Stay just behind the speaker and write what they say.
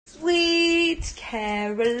Sweet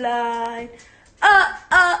Caroline.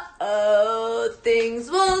 Things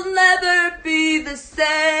will never be the same.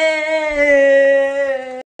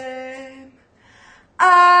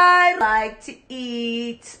 I like to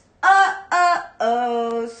eat,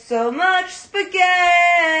 so much spaghetti.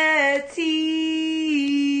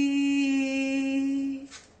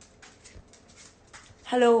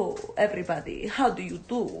 Hello, everybody. How do you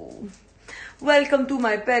do? Welcome to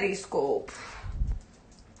my Periscope.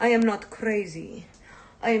 I am not crazy.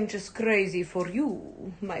 I am just crazy for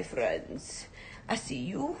you, my friends. I see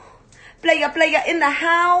you. Playa in the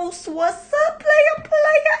house. What's up, playa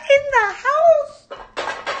in the house?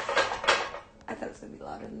 I thought it was going to be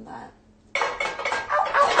louder than that. Ow,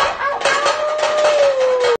 ow, ow, ow,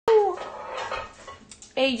 ow.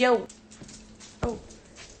 Hey, yo. Oh.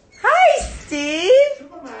 Hi, Steve.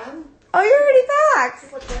 Superman. Oh, you're already back.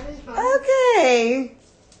 Superman. Okay.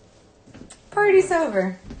 Party's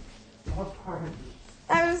over. What party?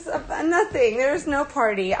 I was nothing. There was no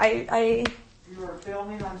party. You were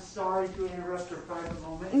filming. I'm sorry to interrupt your private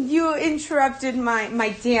moment. You interrupted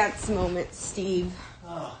my dance moment, Steve.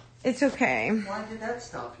 Oh. It's okay. Why did that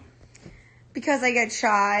stop you? Because I get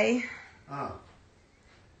shy. Oh.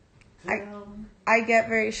 I get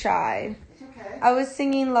very shy. It's okay. I was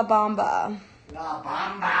singing La Bamba. La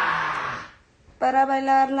Bamba. Para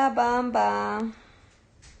bailar la bamba.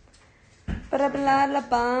 Para bailar la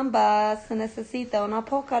bamba se necesita una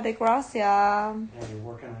poca de gracia. Yeah, you're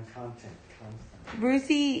working on content constantly.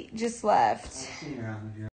 Ruthie just left. I've seen her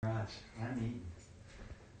around the garage. I'm eating.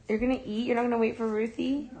 You're gonna eat? You're not gonna wait for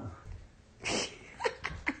Ruthie? No.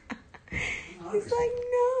 He's like,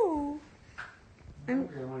 no.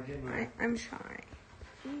 I'm shy.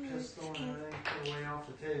 Just throwing everything away off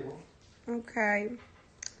the table. Okay.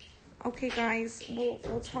 Okay, guys.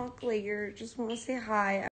 We'll talk later. Just want to say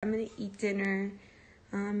hi. I'm gonna eat dinner.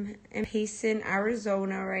 In Payson,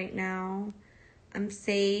 Arizona right now. I'm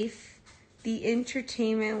safe. The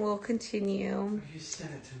entertainment will continue. You said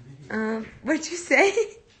it to me. What'd you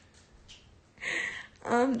say?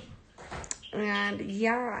 And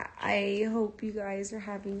yeah, I hope you guys are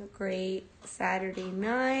having a great Saturday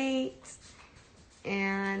night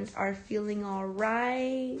and are feeling all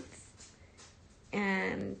right.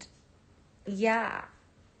 And yeah,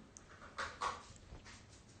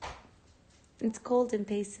 it's cold in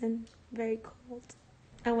Payson, very cold.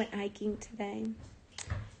 I went hiking today.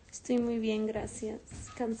 Estoy muy bien, gracias.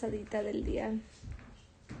 Cansadita del día.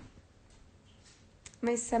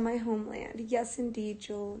 My semi-homeland. Yes, indeed,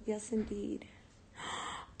 Joel. Yes, indeed.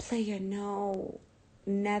 Playa, no.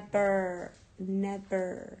 Never.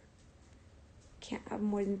 Can't have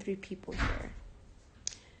more than 3 people here.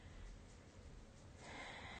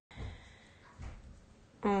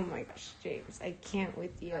 Oh my gosh, James. I can't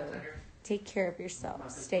with you. Take care of yourself.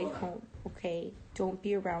 Stay home, okay? Don't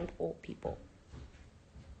be around old people.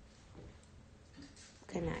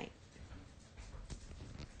 Good night.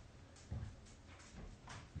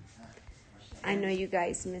 I know you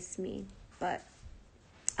guys miss me, but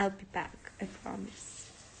I'll be back, I promise.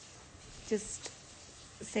 Just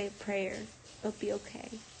say a prayer. It'll be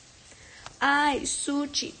okay. Ay,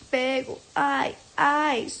 sushi, pego. Ay,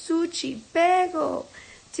 sushi, pego.